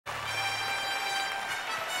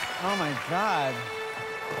Oh my God.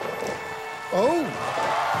 Oh!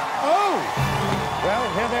 Oh! Well,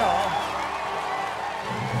 here they are.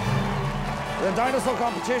 The dinosaur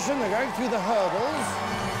competition, they're going through the hurdles.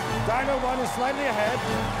 Dino 1 is slightly ahead.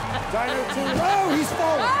 Dino 2, oh, he's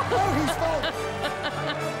fallen! Oh, he's fallen!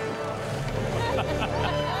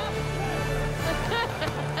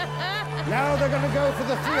 Now they're going to go for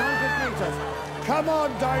the 300 meters. Come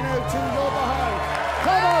on, Dino 2, you're behind.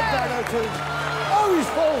 Come on, Dino 2. Oh, he's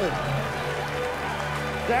falling.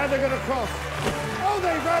 There they're going to cross. Oh,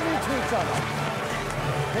 they ran into each other.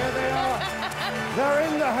 Here they are. They're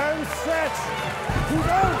in the home stretch.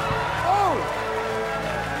 Oh!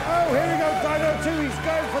 Oh, here we go, Dino 2. He's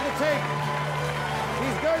going for the take.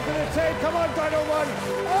 He's going for the take. Come on, Dino 1.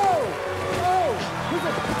 Oh! Oh!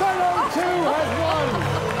 Dino 2 has won.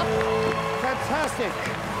 Fantastic.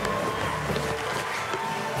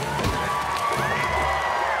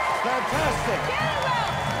 Fantastic. Get it,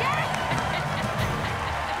 Will. Get it.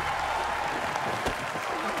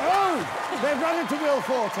 Oh! They've run into Will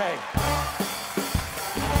Forte.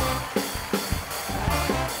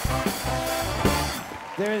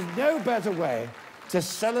 There is no better way to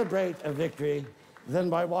celebrate a victory than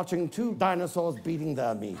by watching two dinosaurs beating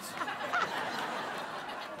their meat.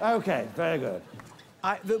 Okay, very good.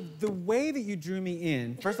 The way that you drew me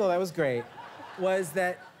in, first of all, that was great, was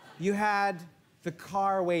that you had the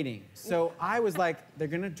car waiting. So I was like, they're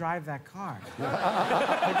gonna drive that car.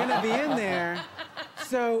 They're gonna be in there.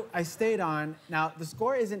 So I stayed on. Now, the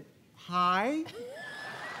score isn't high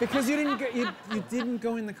because you didn't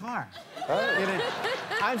go in the car. Oh. You didn't.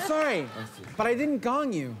 I'm sorry, but I didn't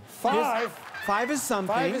gong you. 5. 5 is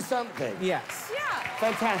something. 5 is something. Yes. Yeah.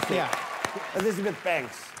 Fantastic. Yeah. Elizabeth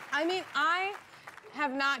Banks. I mean, I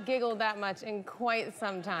have not giggled that much in quite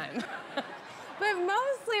some time. But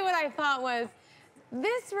mostly what I thought was,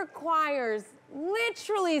 this requires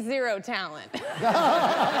literally zero talent. I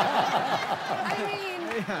mean,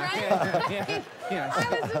 right?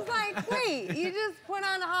 I was just like, wait, you just put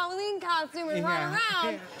on a Halloween costume and run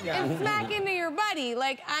around and smack into your buddy.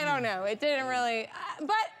 Like, I don't know, it didn't really,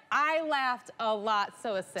 but I laughed a lot,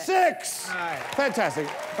 so a 6. 6! Right. Fantastic.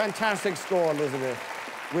 Fantastic score, Elizabeth.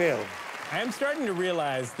 Will. I am starting to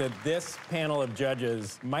realize that this panel of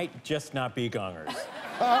judges might just not be gongers.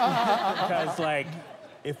 Because, like,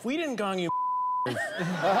 if we didn't gong you, we're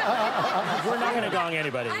not going to gong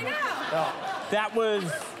anybody. I know. That was,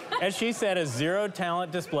 as she said, a zero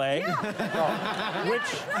talent display,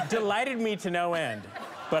 which delighted me to no end.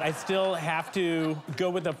 But I still have to go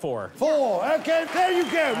with a 4. 4. Okay, there you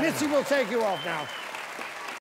go. Mitzi will take you off now.